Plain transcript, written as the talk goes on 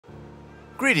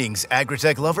Greetings,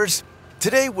 agritech lovers!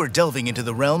 Today we're delving into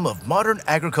the realm of modern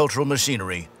agricultural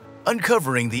machinery,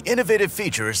 uncovering the innovative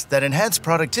features that enhance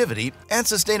productivity and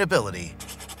sustainability.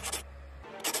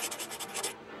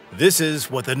 This is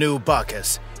what the new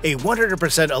Bacchus, a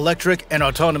 100% electric and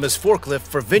autonomous forklift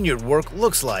for vineyard work,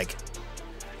 looks like.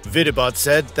 Vidibot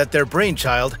said that their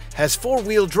brainchild has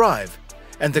four-wheel drive,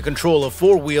 and the control of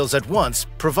four wheels at once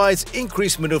provides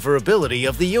increased maneuverability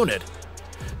of the unit.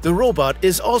 The robot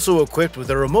is also equipped with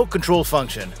a remote control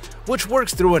function, which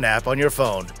works through an app on your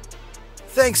phone.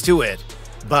 Thanks to it,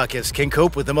 Bacchus can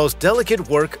cope with the most delicate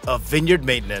work of vineyard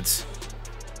maintenance.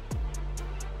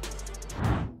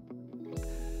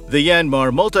 The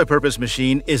Yanmar multi-purpose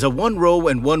machine is a one-row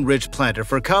and one-ridge planter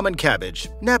for common cabbage,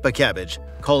 Napa cabbage,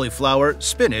 cauliflower,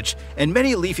 spinach, and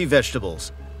many leafy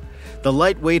vegetables. The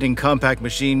lightweight and compact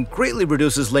machine greatly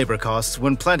reduces labor costs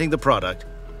when planting the product.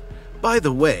 By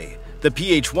the way, the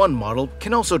PH1 model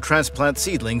can also transplant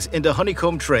seedlings into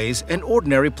honeycomb trays and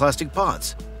ordinary plastic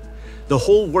pots. The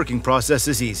whole working process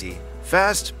is easy,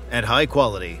 fast, and high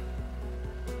quality.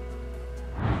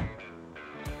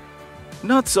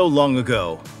 Not so long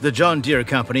ago, the John Deere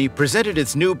company presented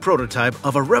its new prototype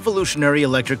of a revolutionary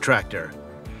electric tractor.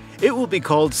 It will be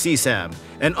called CSAM,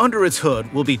 and under its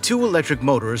hood will be two electric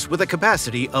motors with a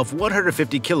capacity of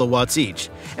 150 kilowatts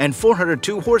each and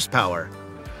 402 horsepower.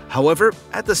 However,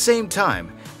 at the same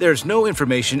time, there's no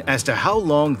information as to how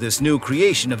long this new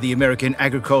creation of the American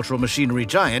agricultural machinery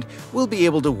giant will be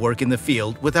able to work in the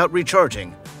field without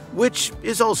recharging, which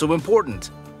is also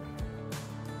important.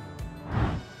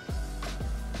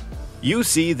 You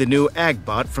see the new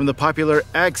AgBot from the popular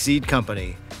AgSeed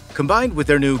company, combined with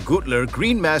their new Gutler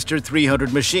Greenmaster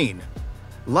 300 machine.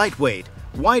 Lightweight,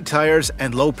 wide tires,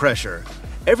 and low pressure.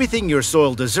 Everything your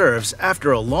soil deserves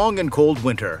after a long and cold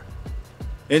winter.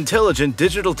 Intelligent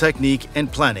digital technique and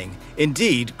planning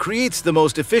indeed creates the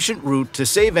most efficient route to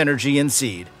save energy and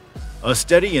seed. A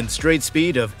steady and straight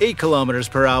speed of 8 kilometers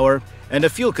per hour and a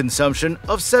fuel consumption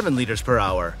of 7 liters per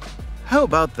hour. How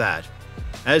about that?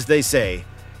 As they say,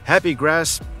 happy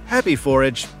grass, happy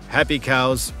forage, happy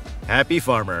cows, happy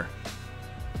farmer.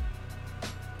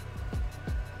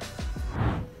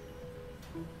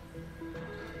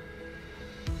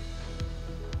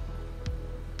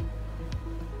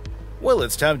 Well,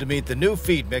 it's time to meet the new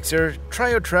feed mixer,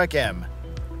 TrioTrack M.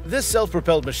 This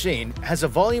self-propelled machine has a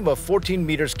volume of 14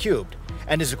 meters cubed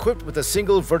and is equipped with a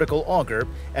single vertical auger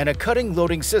and a cutting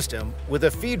loading system with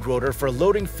a feed rotor for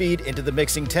loading feed into the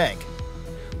mixing tank.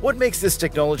 What makes this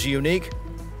technology unique?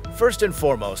 First and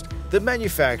foremost, the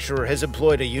manufacturer has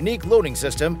employed a unique loading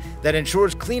system that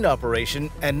ensures clean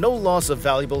operation and no loss of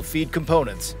valuable feed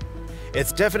components.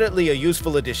 It's definitely a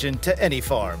useful addition to any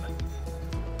farm.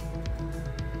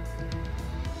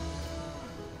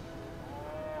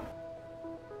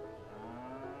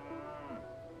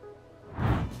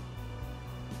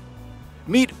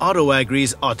 Meet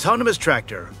AutoAgri's autonomous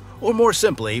tractor, or more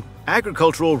simply,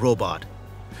 agricultural robot.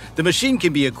 The machine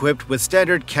can be equipped with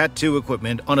standard Cat 2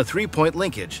 equipment on a 3-point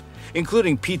linkage,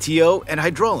 including PTO and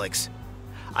hydraulics.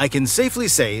 I can safely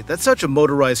say that such a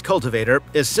motorized cultivator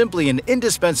is simply an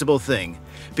indispensable thing,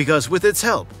 because with its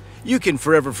help, you can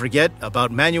forever forget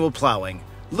about manual plowing,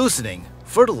 loosening,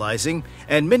 fertilizing,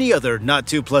 and many other not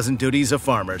too pleasant duties of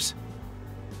farmers.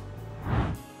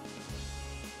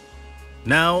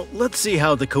 Now, let's see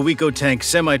how the Kawiko tank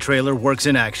semi-trailer works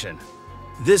in action.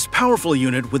 This powerful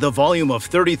unit with a volume of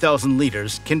 30,000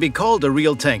 liters can be called a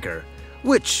real tanker,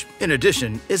 which, in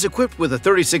addition, is equipped with a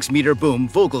 36-meter boom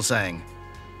Vogelsang.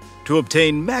 To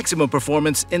obtain maximum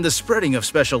performance in the spreading of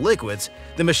special liquids,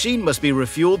 the machine must be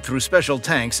refueled through special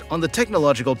tanks on the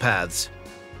technological paths.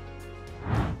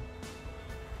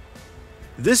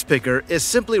 This picker is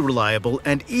simply reliable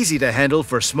and easy to handle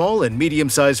for small and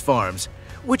medium-sized farms,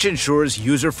 which ensures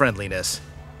user-friendliness.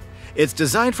 It's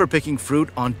designed for picking fruit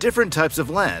on different types of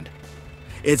land.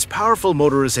 Its powerful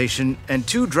motorization and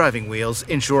 2 driving wheels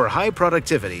ensure high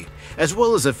productivity, as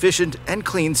well as efficient and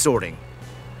clean sorting.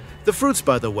 The fruits,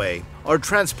 by the way, are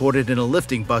transported in a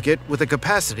lifting bucket with a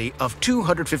capacity of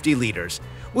 250 liters,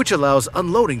 which allows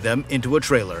unloading them into a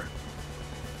trailer.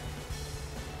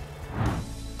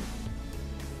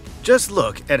 Just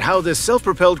look at how this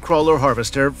self-propelled crawler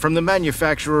harvester from the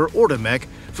manufacturer Ortomec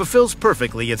fulfills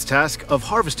perfectly its task of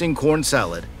harvesting corn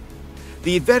salad.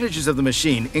 The advantages of the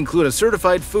machine include a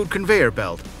certified food conveyor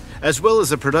belt, as well as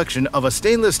the production of a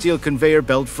stainless steel conveyor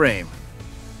belt frame.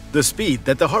 The speed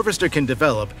that the harvester can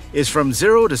develop is from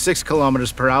 0 to 6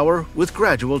 kilometers per hour with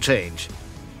gradual change.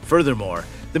 Furthermore,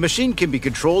 the machine can be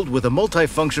controlled with a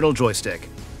multifunctional joystick.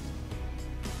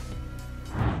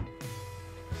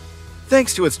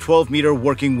 Thanks to its 12-meter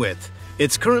working width,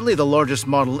 It's currently the largest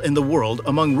model in the world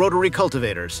among rotary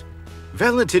cultivators.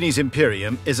 Valentini's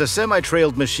Imperium is a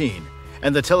semi-trailed machine,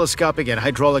 and the telescopic and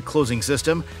hydraulic closing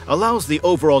system allows the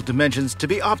overall dimensions to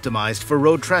be optimized for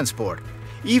road transport,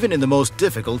 even in the most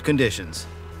difficult conditions.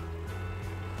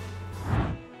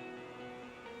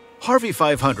 Harvey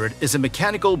 500 is a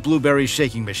mechanical blueberry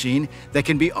shaking machine that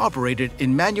can be operated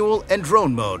in manual and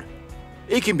drone mode.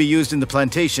 It can be used in the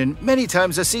plantation many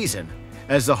times a season,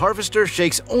 as the harvester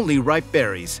shakes only ripe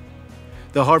berries.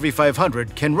 The Harvey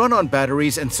 500 can run on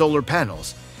batteries and solar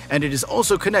panels, and it is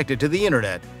also connected to the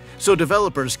internet, so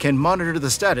developers can monitor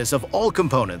the status of all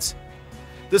components.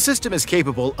 The system is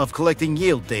capable of collecting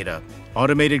yield data,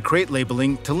 automated crate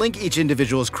labeling to link each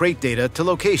individual's crate data to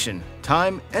location,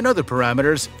 time, and other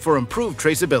parameters for improved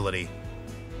traceability.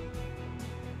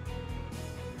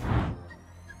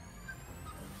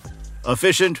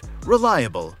 Efficient,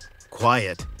 reliable,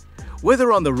 quiet.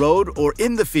 Whether on the road or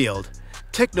in the field,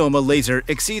 Technoma Laser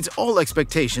exceeds all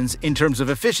expectations in terms of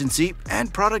efficiency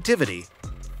and productivity.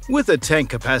 With a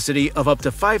tank capacity of up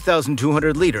to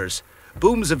 5,200 liters,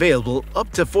 booms available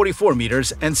up to 44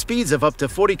 meters and speeds of up to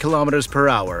 40 kilometers per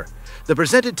hour, the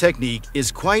presented technique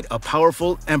is quite a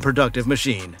powerful and productive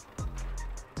machine.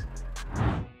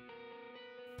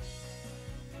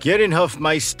 Gerenhof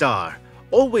my Star,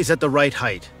 always at the right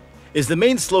height, is the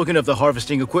main slogan of the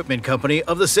harvesting equipment company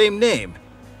of the same name.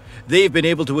 They've been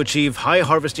able to achieve high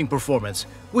harvesting performance,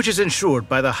 which is ensured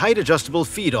by the height-adjustable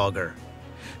feed auger.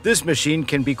 This machine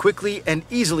can be quickly and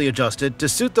easily adjusted to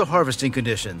suit the harvesting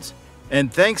conditions.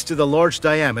 And thanks to the large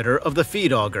diameter of the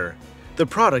feed auger, the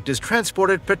product is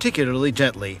transported particularly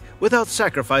gently without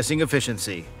sacrificing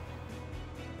efficiency.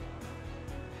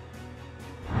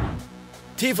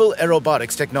 Tiefel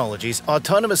Aerobotics Technologies'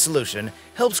 autonomous solution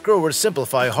helps growers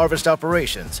simplify harvest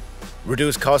operations,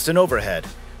 reduce cost and overhead,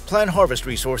 plan harvest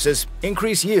resources,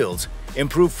 increase yields,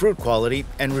 improve fruit quality,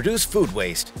 and reduce food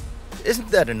waste. Isn't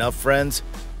that enough, friends?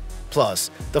 Plus,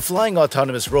 the flying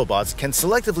autonomous robots can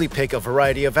selectively pick a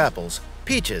variety of apples,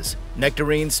 peaches,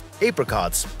 nectarines,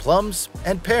 apricots, plums,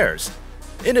 and pears.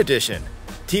 In addition,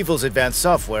 Tiefel's advanced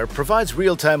software provides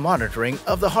real-time monitoring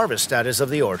of the harvest status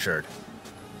of the orchard.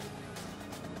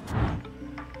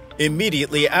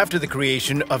 Immediately after the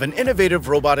creation of an innovative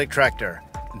robotic tractor,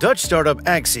 Dutch startup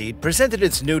Agseed presented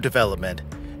its new development,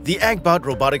 the Agbot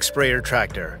Robotic Sprayer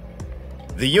Tractor.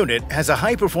 The unit has a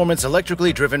high-performance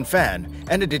electrically driven fan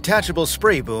and a detachable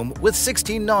spray boom with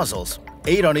 16 nozzles,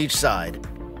 8 on each side.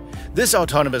 This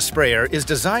autonomous sprayer is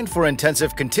designed for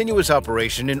intensive continuous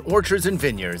operation in orchards and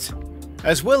vineyards,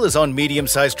 as well as on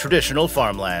medium-sized traditional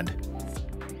farmland.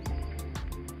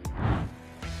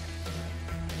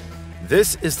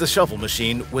 This is the shovel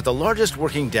machine with the largest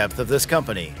working depth of this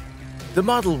company. The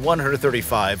Model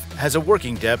 135 has a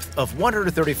working depth of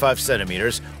 135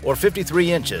 centimeters or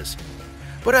 53 inches.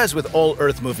 But as with all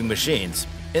earth-moving machines,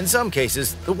 in some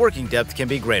cases the working depth can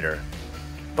be greater.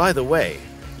 By the way,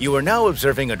 you are now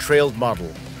observing a trailed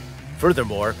model.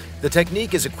 Furthermore, the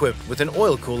technique is equipped with an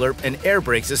oil cooler and air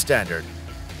brakes as standard.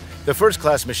 The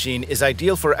first-class machine is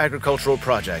ideal for agricultural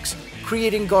projects,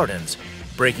 creating gardens,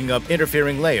 breaking up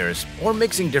interfering layers, or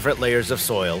mixing different layers of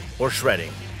soil or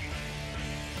shredding.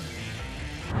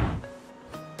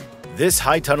 This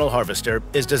high-tunnel harvester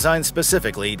is designed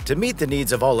specifically to meet the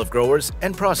needs of olive growers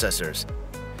and processors.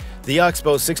 The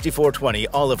Oxbow 6420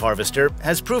 olive harvester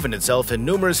has proven itself in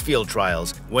numerous field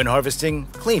trials when harvesting,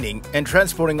 cleaning, and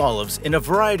transporting olives in a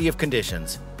variety of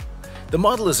conditions. The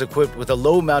model is equipped with a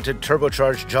low-mounted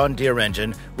turbocharged John Deere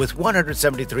engine with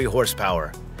 173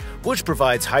 horsepower, which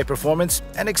provides high performance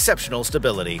and exceptional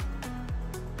stability.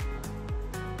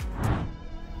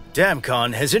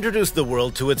 Damcon has introduced the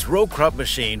world to its row crop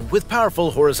machine with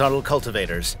powerful horizontal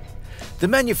cultivators. The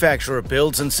manufacturer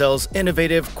builds and sells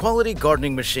innovative, quality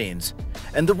gardening machines,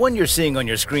 and the one you're seeing on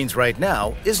your screens right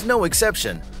now is no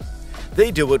exception.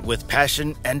 They do it with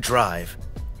passion and drive.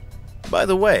 By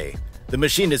the way, the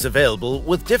machine is available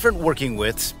with different working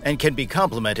widths and can be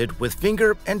complemented with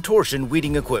finger and torsion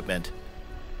weeding equipment.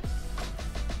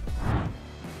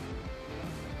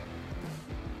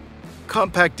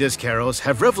 Compact disc harrows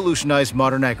have revolutionized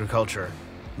modern agriculture.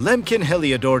 Lemkin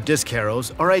Heliodor disc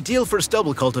harrows are ideal for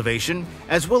stubble cultivation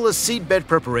as well as seedbed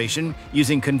preparation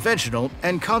using conventional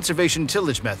and conservation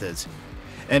tillage methods.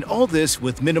 And all this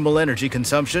with minimal energy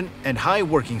consumption and high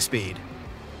working speed.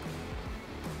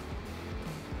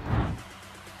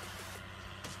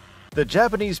 The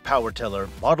Japanese power tiller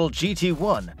model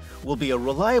GT1 will be a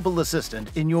reliable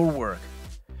assistant in your work.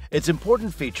 Its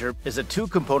important feature is a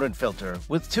two-component filter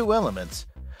with two elements,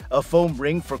 a foam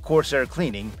ring for coarse air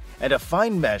cleaning and a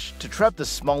fine mesh to trap the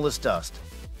smallest dust.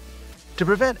 To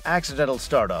prevent accidental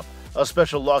startup, A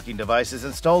special locking device is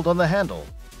installed on the handle.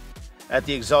 At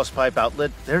the exhaust pipe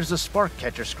outlet, there's a spark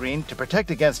catcher screen to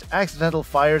protect against accidental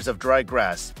fires of dry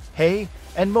grass, hay,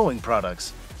 and mowing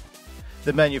products.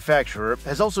 The manufacturer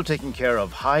has also taken care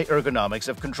of high ergonomics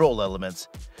of control elements,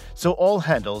 so all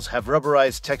handles have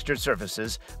rubberized textured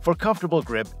surfaces for comfortable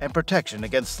grip and protection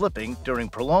against slipping during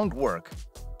prolonged work.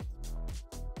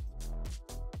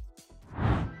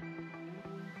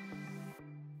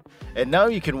 And now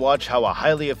you can watch how a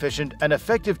highly efficient and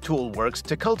effective tool works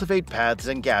to cultivate paths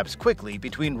and gaps quickly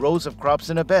between rows of crops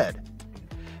in a bed.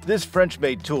 This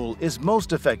French-made tool is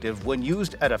most effective when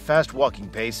used at a fast walking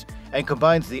pace and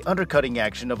combines the undercutting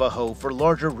action of a hoe for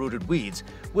larger rooted weeds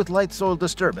with light soil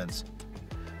disturbance.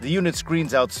 The unit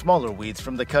screens out smaller weeds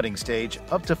from the cutting stage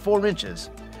up to 4 inches,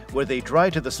 where they dry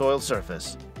to the soil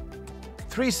surface.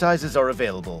 3 sizes are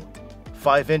available: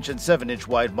 5-inch and 7-inch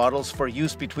wide models for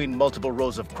use between multiple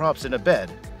rows of crops in a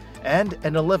bed, and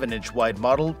an 11-inch wide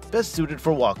model best suited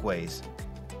for walkways.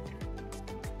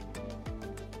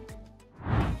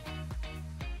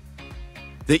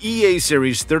 The EA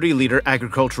Series 30-liter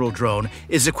agricultural drone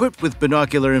is equipped with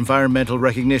binocular environmental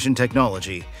recognition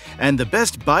technology and the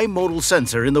best bimodal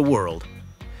sensor in the world.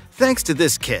 Thanks to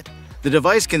this kit, the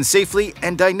device can safely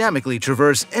and dynamically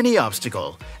traverse any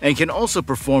obstacle and can also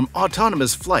perform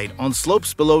autonomous flight on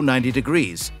slopes below 90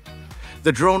 degrees.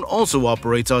 The drone also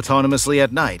operates autonomously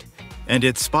at night, and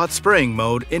its spot spraying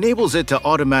mode enables it to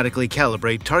automatically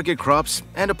calibrate target crops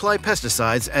and apply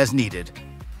pesticides as needed.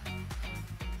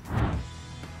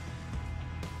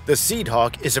 The Seed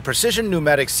Hawk is a precision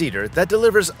pneumatic seeder that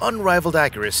delivers unrivaled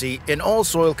accuracy in all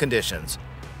soil conditions.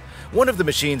 One of the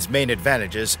machine's main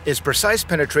advantages is precise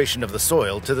penetration of the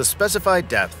soil to the specified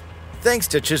depth, thanks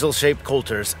to chisel-shaped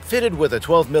coulters fitted with a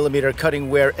 12mm cutting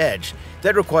wear edge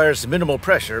that requires minimal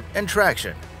pressure and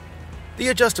traction. The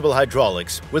adjustable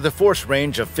hydraulics, with a force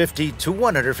range of 50 to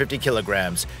 150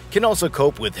 kilograms, can also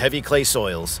cope with heavy clay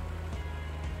soils.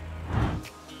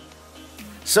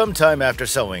 Sometime after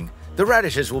sowing, the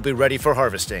radishes will be ready for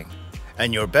harvesting,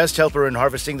 and your best helper in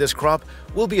harvesting this crop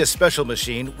will be a special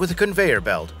machine with a conveyor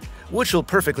belt, which will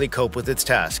perfectly cope with its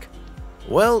task.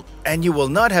 Well, and you will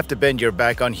not have to bend your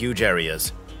back on huge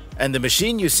areas. And the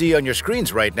machine you see on your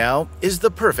screens right now is the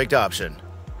perfect option.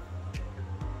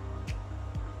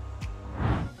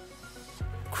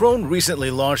 Krone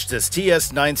recently launched this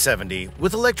TS970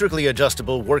 with electrically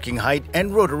adjustable working height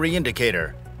and rotary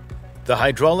indicator. The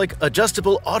hydraulic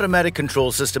adjustable automatic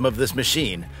control system of this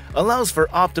machine allows for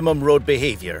optimum road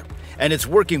behavior, and its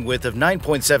working width of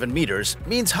 9.7 meters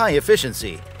means high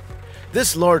efficiency.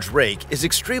 This large rake is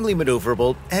extremely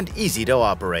maneuverable and easy to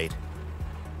operate.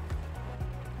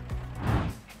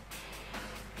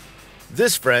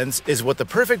 This, friends, is what the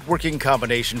perfect working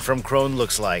combination from Krone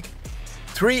looks like.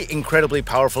 3 incredibly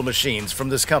powerful machines from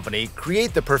this company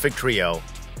create the perfect trio.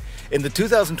 In the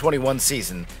 2021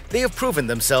 season, they have proven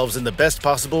themselves in the best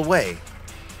possible way.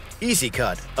 Easy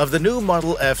cut of the new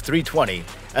Model F320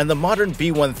 and the modern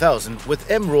B1000 with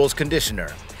M-Rolls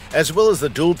conditioner, as well as the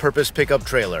dual-purpose pickup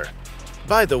trailer.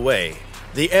 By the way,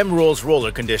 the M-Rolls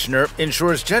roller conditioner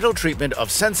ensures gentle treatment of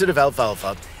sensitive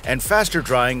alfalfa and faster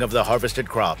drying of the harvested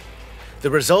crop. The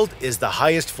result is the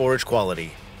highest forage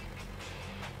quality.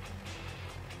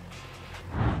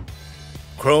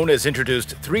 Krone has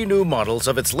introduced 3 new models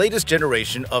of its latest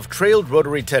generation of trailed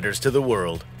rotary teders to the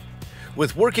world.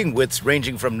 With working widths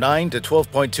ranging from 9 to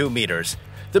 12.2 meters,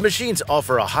 the machines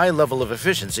offer a high level of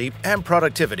efficiency and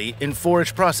productivity in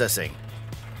forage processing.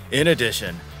 In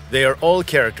addition, they are all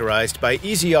characterized by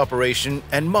easy operation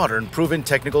and modern proven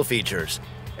technical features.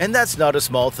 And that's not a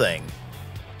small thing.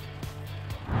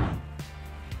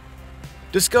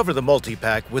 Discover the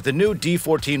multi-pack with the new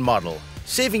D14 model,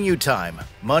 saving you time,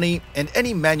 money, and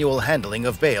any manual handling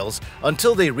of bales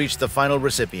until they reach the final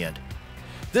recipient.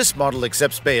 This model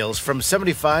accepts bales from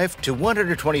 75 to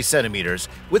 120 centimeters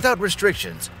without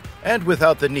restrictions and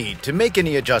without the need to make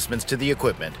any adjustments to the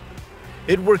equipment.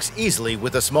 It works easily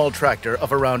with a small tractor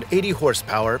of around 80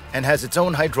 horsepower and has its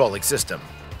own hydraulic system.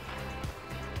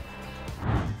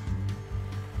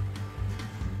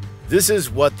 This is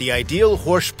what the ideal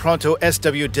Horsch Pronto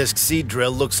SW disc seed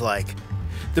drill looks like.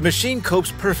 The machine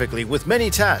copes perfectly with many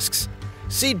tasks: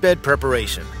 seedbed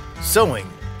preparation, sowing,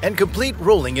 and complete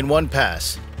rolling in one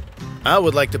pass. I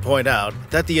would like to point out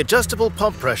that the adjustable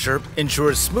pump pressure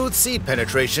ensures smooth seed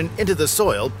penetration into the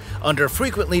soil under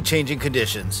frequently changing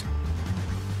conditions.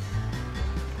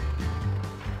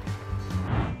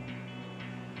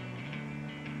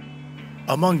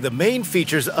 Among the main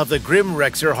features of the Grimm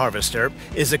Rexer harvester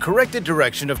is a corrected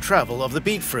direction of travel of the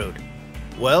beet fruit.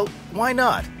 Well, why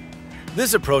not?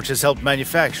 This approach has helped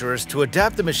manufacturers to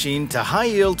adapt the machine to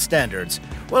high-yield standards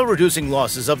while reducing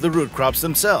losses of the root crops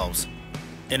themselves.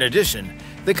 In addition,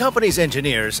 the company's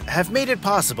engineers have made it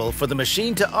possible for the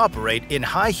machine to operate in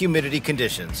high humidity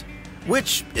conditions,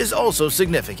 which is also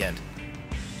significant.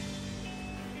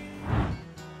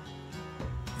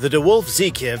 The DeWolf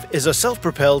ZKIV is a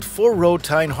self-propelled 4-row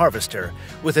tine harvester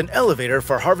with an elevator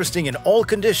for harvesting in all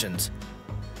conditions.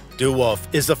 DeWolf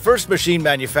is the first machine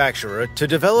manufacturer to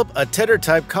develop a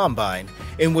tedder-type combine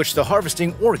in which the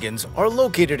harvesting organs are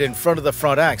located in front of the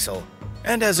front axle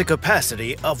and has a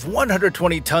capacity of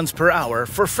 120 tons per hour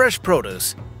for fresh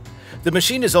produce. The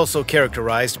machine is also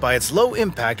characterized by its low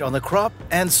impact on the crop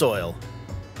and soil.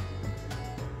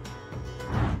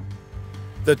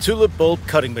 The tulip bulb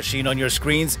cutting machine on your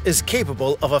screens is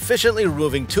capable of efficiently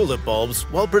removing tulip bulbs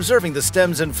while preserving the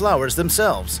stems and flowers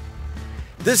themselves.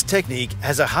 This technique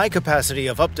has a high capacity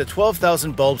of up to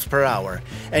 12,000 bulbs per hour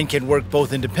and can work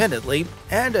both independently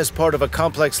and as part of a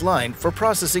complex line for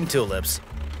processing tulips.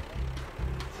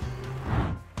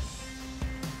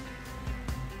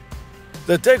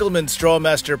 The Degelman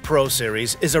Strawmaster Pro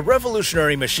Series is a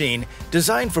revolutionary machine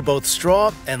designed for both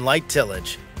straw and light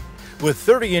tillage. With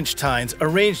 30-inch tines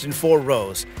arranged in 4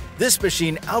 rows, this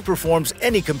machine outperforms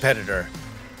any competitor.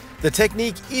 The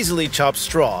technique easily chops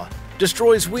straw,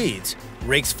 destroys weeds,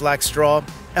 rakes flax straw,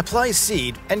 applies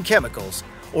seed and chemicals,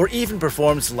 or even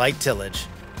performs light tillage.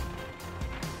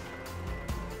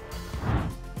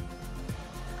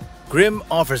 Grimm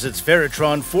offers its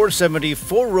Veritron 470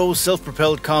 4-row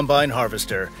self-propelled combine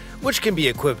harvester, which can be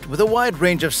equipped with a wide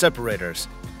range of separators.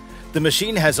 The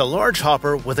machine has a large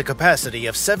hopper with a capacity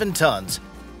of 7 tons.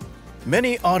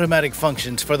 Many automatic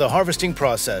functions for the harvesting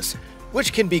process,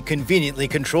 which can be conveniently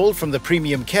controlled from the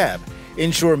premium cab,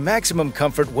 ensure maximum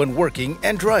comfort when working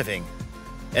and driving.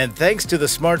 And thanks to the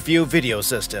SmartView video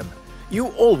system, you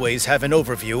always have an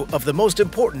overview of the most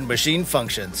important machine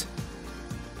functions.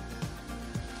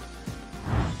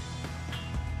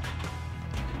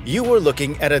 You are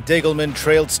looking at a Degelman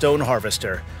Trailed Stone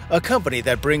Harvester, a company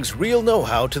that brings real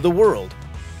know-how to the world.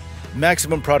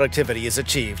 Maximum productivity is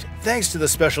achieved thanks to the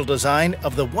special design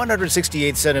of the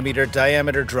 168 centimeter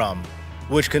diameter drum,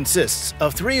 which consists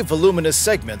of 3 voluminous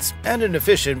segments and an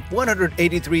efficient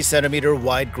 183 centimeter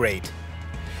wide grate.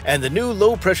 And the new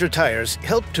low-pressure tires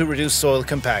help to reduce soil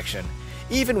compaction,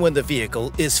 even when the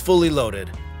vehicle is fully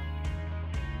loaded.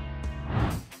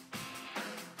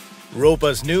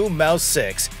 Ropa's new Mouse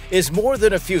 6 is more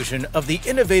than a fusion of the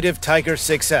innovative Tiger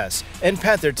 6S and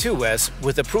Panther 2S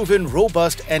with the proven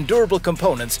robust and durable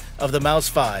components of the Mouse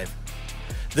 5.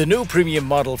 The new premium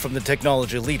model from the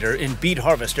technology leader in beet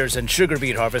harvesters and sugar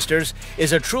beet harvesters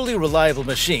is a truly reliable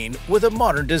machine with a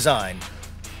modern design.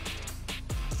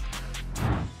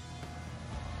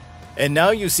 And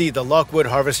now you see the Lockwood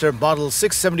Harvester Model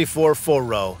 674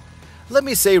 4-row. Let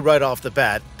me say right off the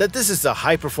bat that this is a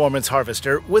high-performance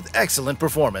harvester with excellent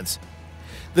performance.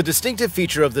 The distinctive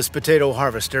feature of this potato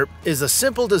harvester is the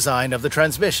simple design of the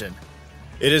transmission.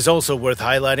 It is also worth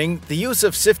highlighting the use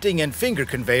of sifting and finger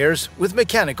conveyors with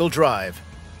mechanical drive.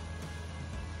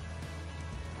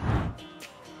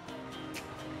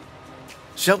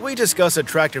 Shall we discuss a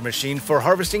tractor machine for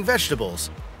harvesting vegetables?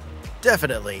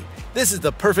 Definitely. This is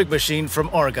the perfect machine from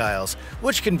Argyle's,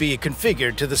 which can be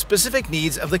configured to the specific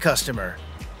needs of the customer.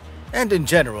 And in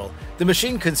general, the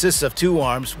machine consists of 2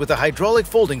 arms with a hydraulic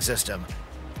folding system,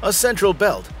 a central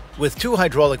belt with 2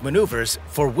 hydraulic maneuvers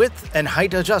for width and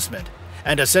height adjustment,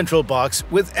 and a central box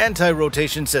with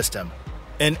anti-rotation system.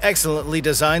 An excellently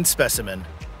designed specimen.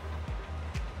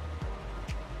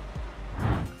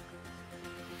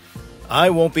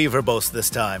 I won't be verbose this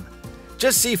time.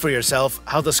 Just see for yourself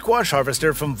how the squash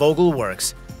harvester from Vogel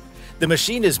works. The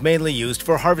machine is mainly used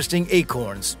for harvesting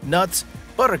acorns, nuts,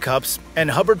 buttercups, and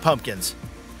Hubbard pumpkins.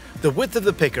 The width of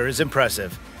the picker is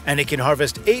impressive, and it can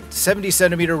harvest 8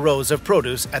 70-centimeter rows of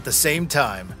produce at the same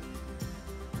time.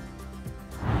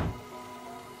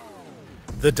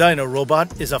 The Dino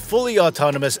Robot is a fully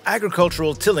autonomous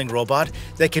agricultural tilling robot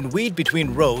that can weed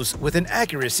between rows with an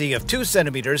accuracy of 2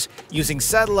 centimeters using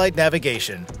satellite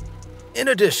navigation. In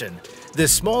addition,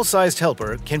 this small-sized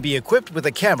helper can be equipped with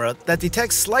a camera that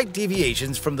detects slight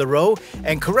deviations from the row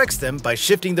and corrects them by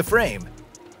shifting the frame.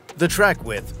 The track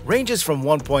width ranges from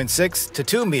 1.6 to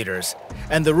 2 meters,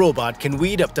 and the robot can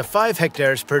weed up to 5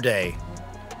 hectares per day.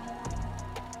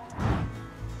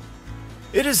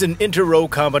 It is an inter-row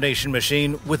combination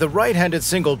machine with a right-handed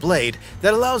single blade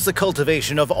that allows the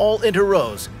cultivation of all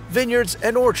inter-rows, vineyards,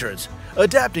 and orchards,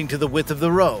 adapting to the width of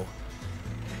the row.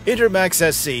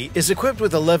 Intermax SC is equipped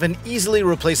with 11 easily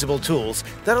replaceable tools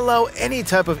that allow any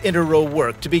type of inter-row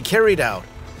work to be carried out.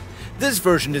 This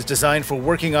version is designed for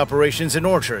working operations in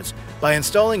orchards by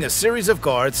installing a series of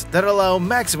guards that allow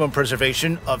maximum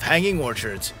preservation of hanging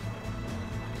orchards.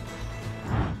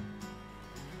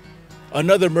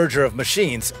 Another merger of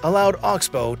machines allowed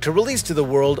Oxbow to release to the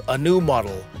world a new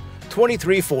model,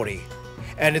 2340,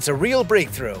 and it's a real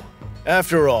breakthrough.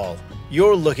 After all,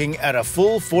 you're looking at a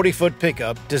full 40-foot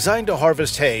pickup designed to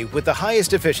harvest hay with the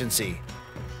highest efficiency.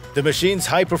 The machine's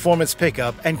high-performance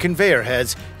pickup and conveyor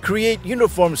heads create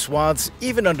uniform swaths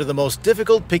even under the most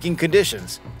difficult picking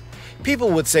conditions. People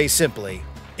would say simply,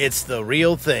 it's the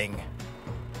real thing.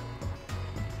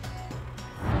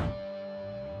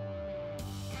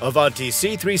 Avanti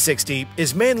C360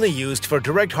 is mainly used for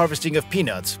direct harvesting of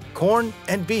peanuts, corn,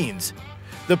 and beans,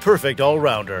 the perfect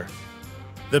all-rounder.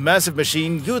 The massive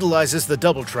machine utilizes the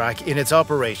double track in its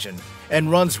operation and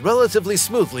runs relatively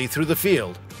smoothly through the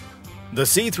field. The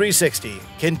C360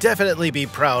 can definitely be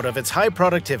proud of its high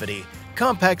productivity,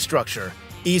 compact structure,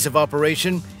 ease of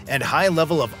operation, and high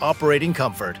level of operating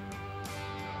comfort.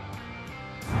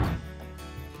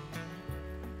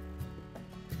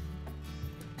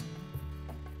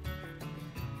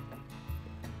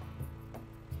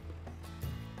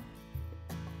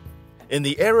 In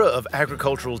the era of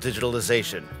agricultural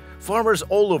digitalization, farmers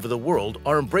all over the world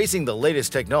are embracing the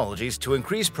latest technologies to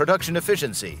increase production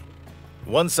efficiency.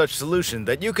 One such solution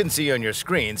that you can see on your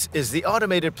screens is the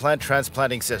automated plant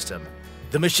transplanting system.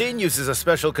 The machine uses a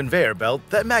special conveyor belt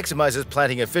that maximizes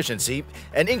planting efficiency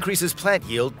and increases plant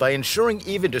yield by ensuring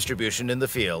even distribution in the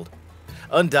field.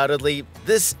 Undoubtedly,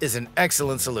 this is an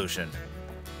excellent solution.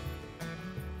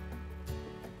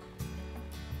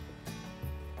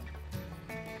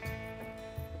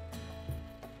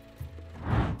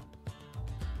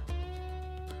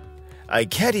 I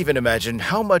can't even imagine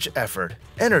how much effort,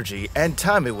 energy, and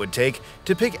time it would take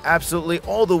to pick absolutely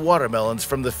all the watermelons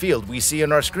from the field we see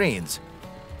on our screens.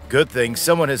 Good thing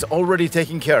someone has already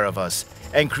taken care of us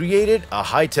and created a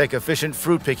high-tech efficient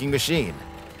fruit-picking machine.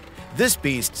 This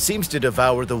beast seems to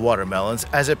devour the watermelons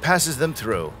as it passes them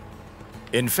through.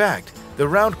 In fact, the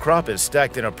round crop is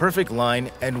stacked in a perfect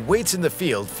line and waits in the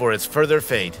field for its further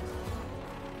fate.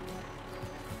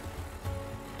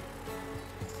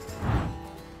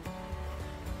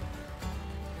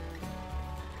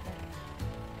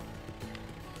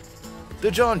 The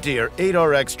John Deere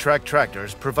 8RX track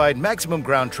tractors provide maximum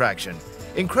ground traction,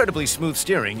 incredibly smooth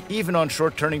steering even on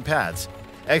short turning paths,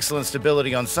 excellent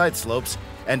stability on side slopes,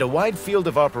 and a wide field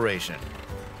of operation.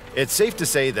 It's safe to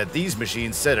say that these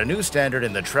machines set a new standard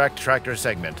in the track tractor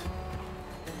segment.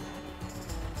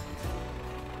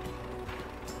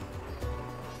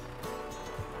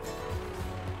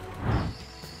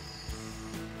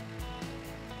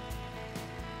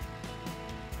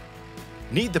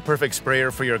 Need the perfect sprayer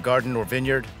for your garden or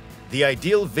vineyard? The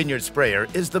Ideal Vineyard Sprayer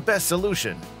is the best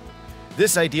solution.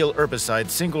 This ideal herbicide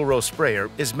single-row sprayer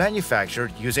is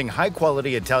manufactured using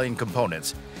high-quality Italian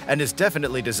components and is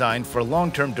definitely designed for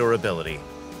long-term durability.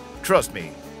 Trust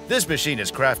me, this machine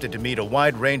is crafted to meet a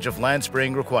wide range of land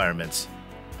spraying requirements.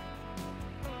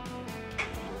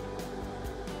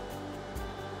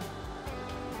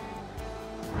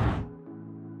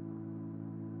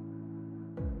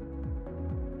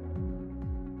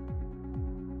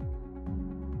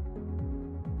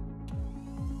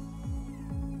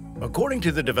 According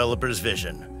to the developer's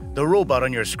vision, the robot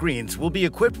on your screens will be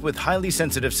equipped with highly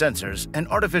sensitive sensors and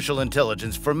artificial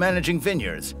intelligence for managing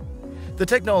vineyards. The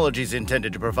technology is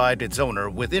intended to provide its owner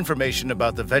with information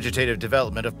about the vegetative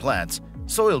development of plants,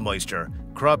 soil moisture,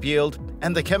 crop yield,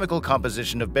 and the chemical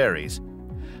composition of berries.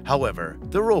 However,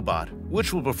 the robot,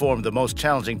 which will perform the most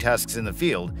challenging tasks in the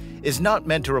field, is not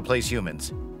meant to replace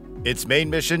humans. Its main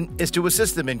mission is to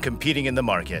assist them in competing in the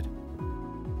market.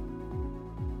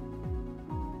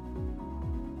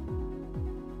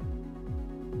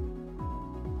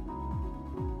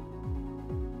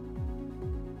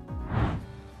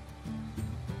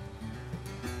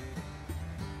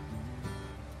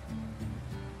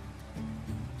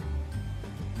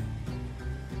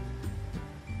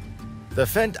 The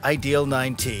Fendt Ideal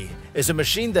 9T is a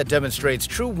machine that demonstrates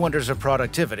true wonders of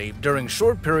productivity during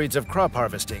short periods of crop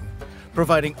harvesting,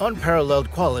 providing unparalleled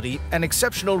quality and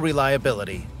exceptional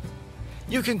reliability.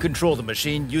 You can control the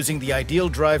machine using the Ideal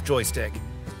Drive joystick.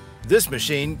 This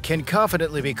machine can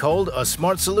confidently be called a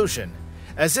smart solution,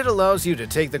 as it allows you to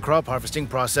take the crop harvesting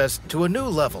process to a new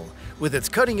level with its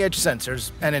cutting-edge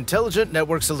sensors and intelligent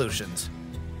network solutions.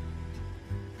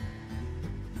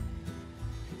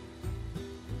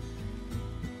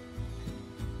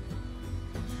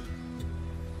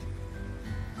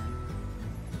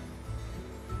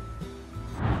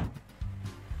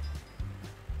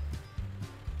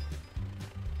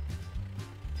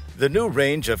 The new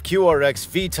range of QRX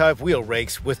V-type wheel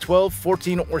rakes with 12,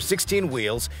 14, or 16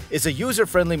 wheels is a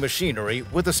user-friendly machinery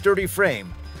with a sturdy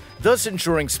frame, thus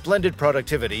ensuring splendid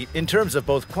productivity in terms of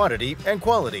both quantity and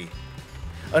quality.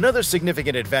 Another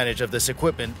significant advantage of this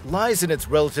equipment lies in its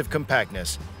relative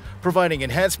compactness, providing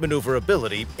enhanced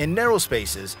maneuverability in narrow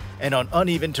spaces and on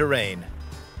uneven terrain.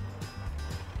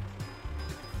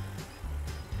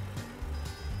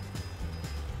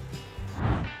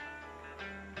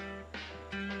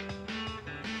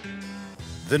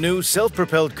 The new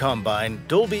self-propelled combine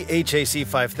Dolby HAC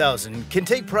 5000 can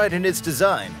take pride in its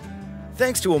design.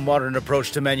 Thanks to a modern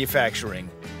approach to manufacturing,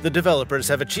 the developers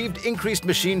have achieved increased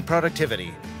machine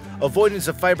productivity, avoidance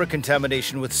of fiber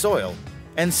contamination with soil,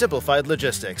 and simplified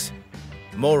logistics.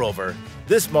 Moreover,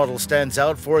 this model stands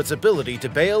out for its ability to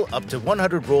bale up to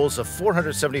 100 rolls of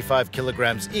 475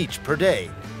 kilograms each per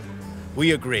day.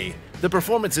 We agree, the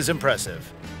performance is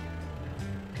impressive.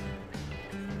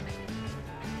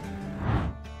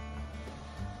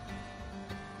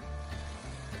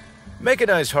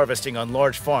 Mechanized harvesting on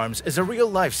large farms is a real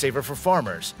lifesaver for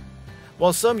farmers.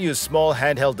 While some use small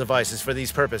handheld devices for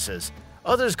these purposes,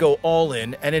 others go all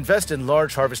in and invest in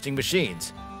large harvesting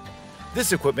machines.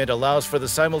 This equipment allows for the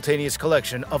simultaneous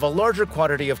collection of a larger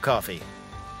quantity of coffee.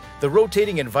 The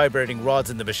rotating and vibrating rods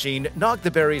in the machine knock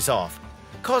the berries off,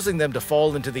 causing them to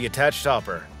fall into the attached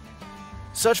hopper.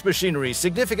 Such machinery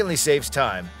significantly saves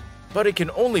time, but it can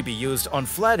only be used on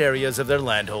flat areas of their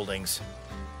land holdings.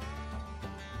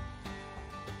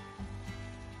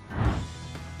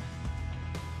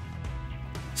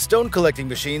 Stone collecting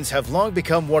machines have long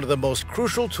become one of the most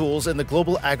crucial tools in the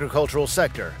global agricultural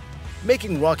sector,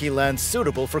 making rocky lands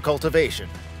suitable for cultivation.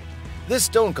 This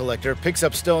stone collector picks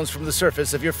up stones from the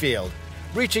surface of your field,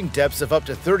 reaching depths of up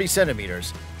to 30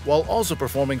 centimeters, while also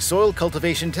performing soil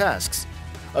cultivation tasks.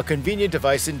 A convenient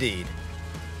device indeed.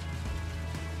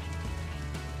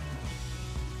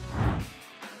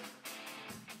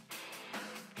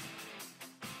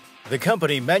 The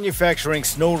company manufacturing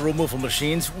snow removal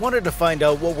machines wanted to find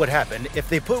out what would happen if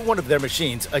they put one of their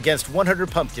machines against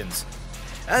 100 pumpkins.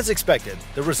 As expected,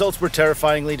 the results were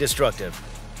terrifyingly destructive.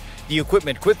 The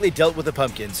equipment quickly dealt with the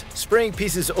pumpkins, spraying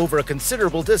pieces over a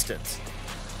considerable distance.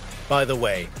 By the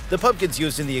way, the pumpkins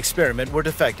used in the experiment were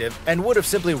defective and would have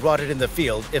simply rotted in the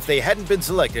field if they hadn't been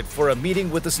selected for a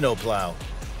meeting with the snowplow.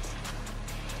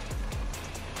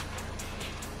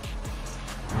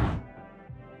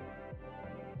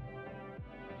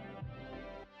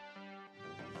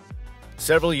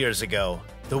 Several years ago,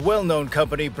 the well-known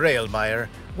company Breilmeyer,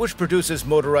 which produces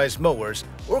motorized mowers,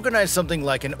 organized something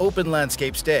like an open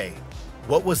landscapes day.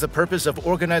 What was the purpose of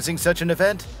organizing such an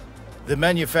event? The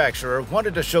manufacturer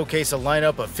wanted to showcase a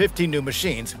lineup of 15 new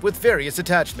machines with various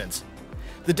attachments.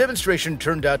 The demonstration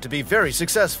turned out to be very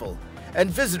successful, and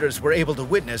visitors were able to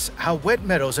witness how wet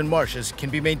meadows and marshes can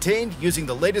be maintained using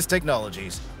the latest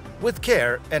technologies, with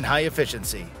care and high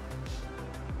efficiency.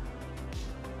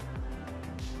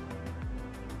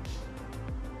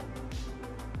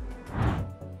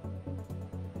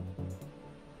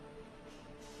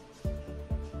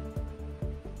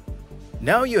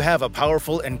 Now you have a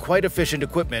powerful and quite efficient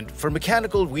equipment for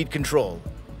mechanical weed control.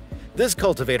 This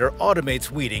cultivator automates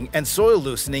weeding and soil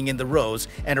loosening in the rows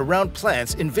and around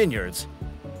plants in vineyards.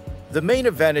 The main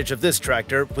advantage of this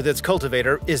tractor with its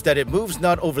cultivator is that it moves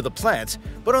not over the plants,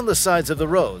 but on the sides of the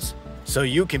rows, so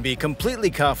you can be completely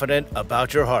confident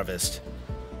about your harvest.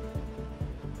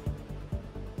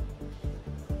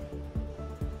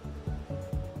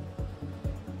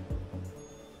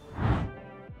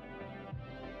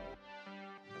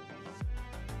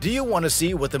 Do you want to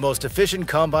see what the most efficient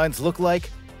combines look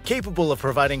like? Capable of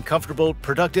providing comfortable,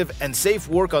 productive, and safe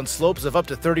work on slopes of up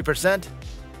to 30%?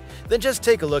 Then just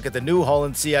take a look at the New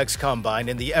Holland CX Combine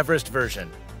in the Everest version.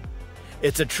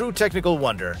 It's a true technical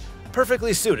wonder,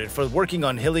 perfectly suited for working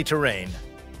on hilly terrain.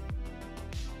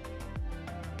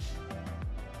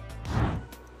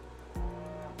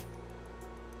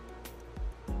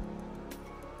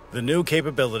 The new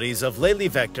capabilities of Lely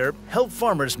Vector help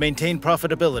farmers maintain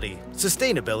profitability,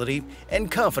 sustainability,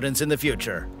 and confidence in the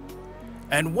future.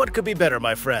 And what could be better,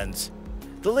 my friends?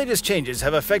 The latest changes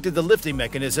have affected the lifting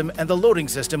mechanism and the loading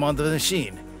system on the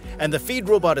machine, and the feed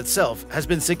robot itself has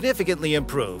been significantly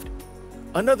improved.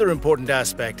 Another important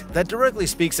aspect that directly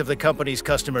speaks of the company's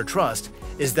customer trust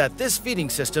is that this feeding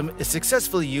system is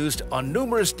successfully used on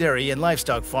numerous dairy and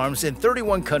livestock farms in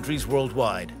 31 countries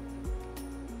worldwide.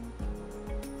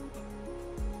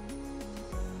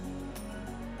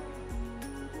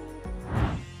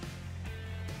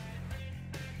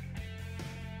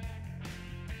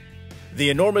 The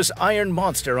enormous iron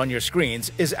monster on your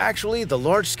screens is actually the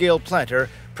large-scale planter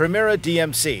Primera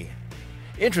DMC.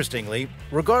 Interestingly,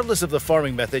 regardless of the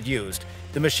farming method used,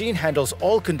 the machine handles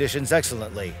all conditions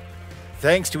excellently.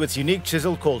 Thanks to its unique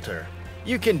chisel coulter,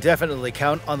 you can definitely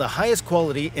count on the highest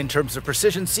quality in terms of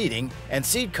precision seeding and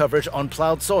seed coverage on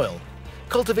plowed soil,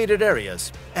 cultivated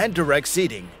areas, and direct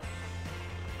seeding.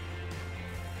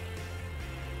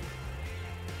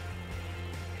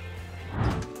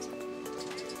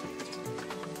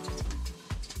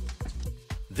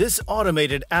 This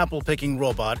automated apple-picking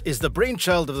robot is the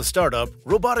brainchild of the startup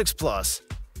Robotics Plus.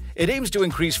 It aims to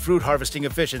increase fruit harvesting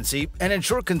efficiency and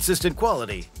ensure consistent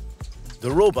quality. The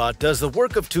robot does the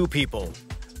work of 2 people,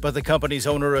 but the company's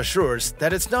owner assures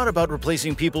that it's not about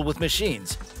replacing people with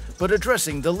machines, but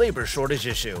addressing the labor shortage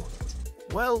issue.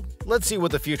 Well, let's see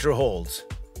what the future holds.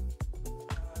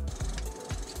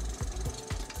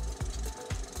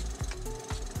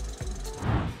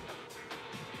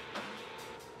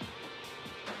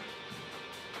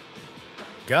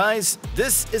 Guys,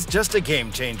 this is just a game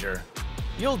changer.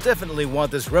 You'll definitely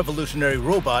want this revolutionary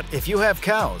robot if you have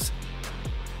cows.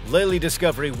 Lely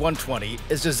Discovery 120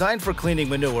 is designed for cleaning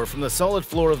manure from the solid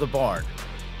floor of the barn.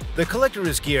 The collector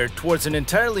is geared towards an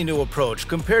entirely new approach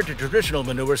compared to traditional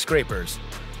manure scrapers.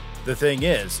 The thing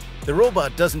is, the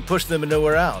robot doesn't push the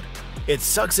manure out, it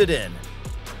sucks it in.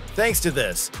 Thanks to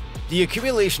this, the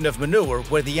accumulation of manure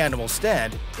where the animals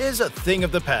stand is a thing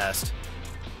of the past.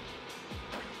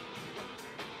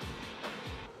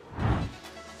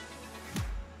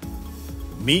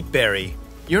 Meet Barry,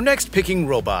 your next picking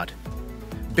robot.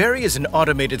 Barry is an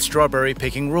automated strawberry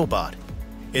picking robot.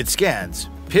 It scans,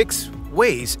 picks,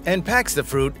 weighs, and packs the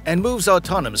fruit and moves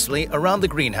autonomously around the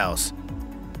greenhouse.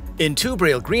 In 2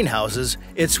 Braille greenhouses,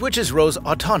 it switches rows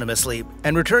autonomously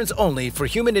and returns only for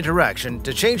human interaction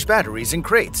to change batteries in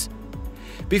crates.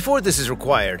 Before this is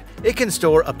required, it can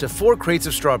store up to 4 crates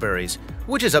of strawberries,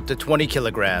 which is up to 20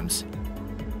 kilograms.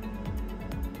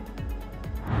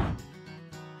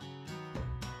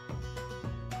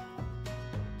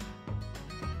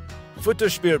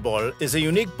 Futterspierball is a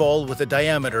unique ball with a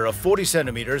diameter of 40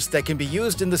 centimeters that can be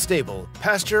used in the stable,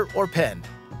 pasture, or pen.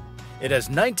 It has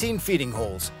 19 feeding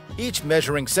holes, each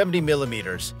measuring 70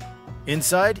 millimeters.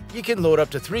 Inside, you can load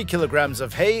up to 3 kilograms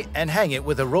of hay and hang it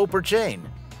with a rope or chain.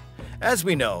 As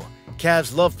we know,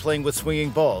 calves love playing with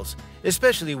swinging balls,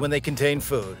 especially when they contain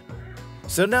food.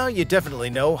 So now you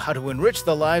definitely know how to enrich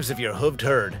the lives of your hooved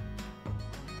herd.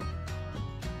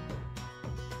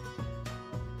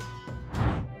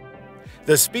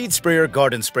 The Speed Sprayer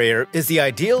Garden Sprayer is the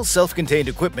ideal self-contained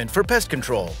equipment for pest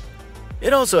control.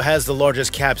 It also has the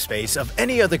largest cab space of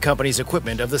any other company's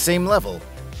equipment of the same level.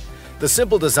 The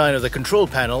simple design of the control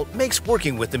panel makes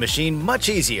working with the machine much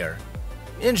easier.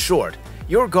 In short,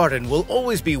 your garden will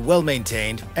always be well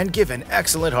maintained and give an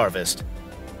excellent harvest.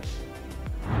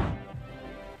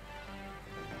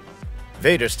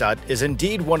 Vaderstad is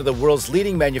indeed one of the world's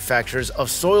leading manufacturers of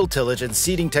soil tillage and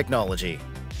seeding technology.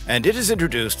 And it has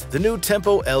introduced the new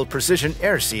Tempo L Precision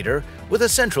Air Seeder with a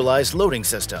centralized loading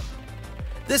system.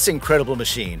 This incredible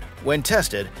machine, when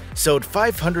tested, sowed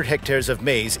 500 hectares of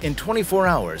maize in 24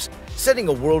 hours, setting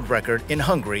a world record in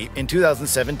Hungary in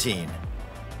 2017.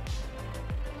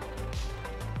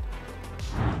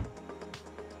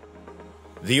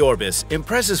 The Orbis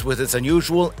impresses with its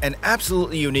unusual and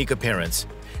absolutely unique appearance,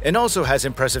 and also has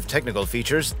impressive technical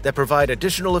features that provide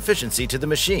additional efficiency to the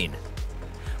machine.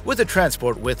 With a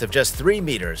transport width of just 3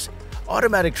 meters,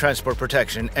 automatic transport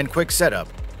protection, and quick setup,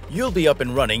 you'll be up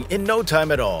and running in no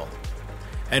time at all.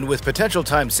 And with potential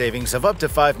time savings of up to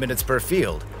 5 minutes per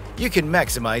field, you can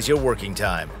maximize your working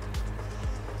time.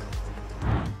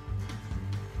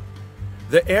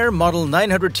 The Air Model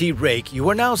 900T rake you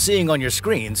are now seeing on your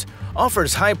screens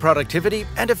offers high productivity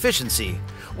and efficiency,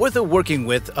 with a working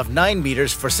width of 9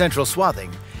 meters for central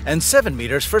swathing and 7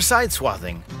 meters for side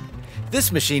swathing.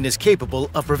 This machine is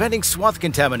capable of preventing swath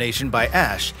contamination by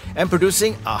ash and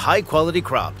producing a high-quality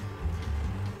crop.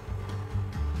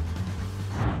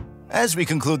 As we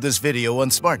conclude this video on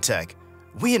Smart Tech,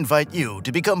 we invite you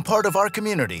to become part of our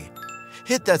community.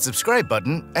 Hit that subscribe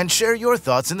button and share your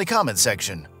thoughts in the comments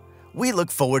section. We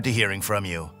look forward to hearing from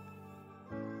you.